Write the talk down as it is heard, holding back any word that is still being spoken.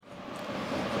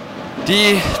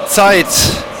Die Zeit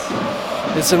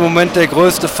ist im Moment der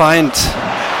größte Feind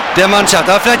der Mannschaft.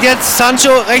 Aber vielleicht jetzt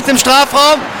Sancho rechts im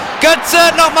Strafraum. Götze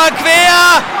nochmal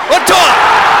quer und Tor!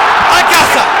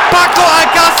 Alcacer! Paco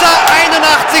Alcàcer,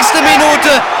 81.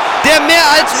 Minute. Der mehr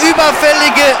als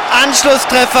überfällige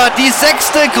Anschlusstreffer. Die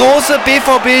 6. große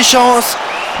BVB-Chance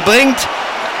bringt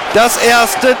das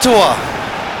erste Tor.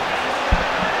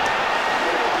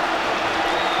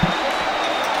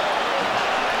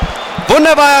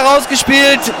 Wunderbar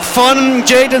herausgespielt von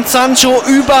Jadon Sancho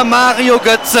über Mario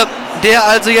Götze, der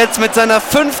also jetzt mit seiner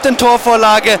 5.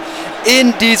 Torvorlage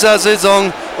in dieser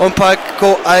Saison, und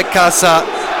Paco Alcàcer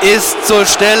ist zur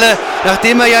Stelle,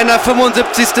 nachdem er ja in der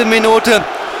 75. Minute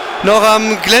noch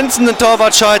am glänzenden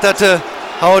Torwart scheiterte,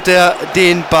 haut er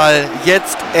den Ball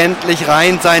jetzt endlich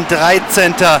rein, sein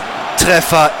 13.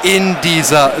 Treffer in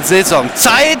dieser Saison.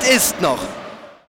 Zeit ist noch.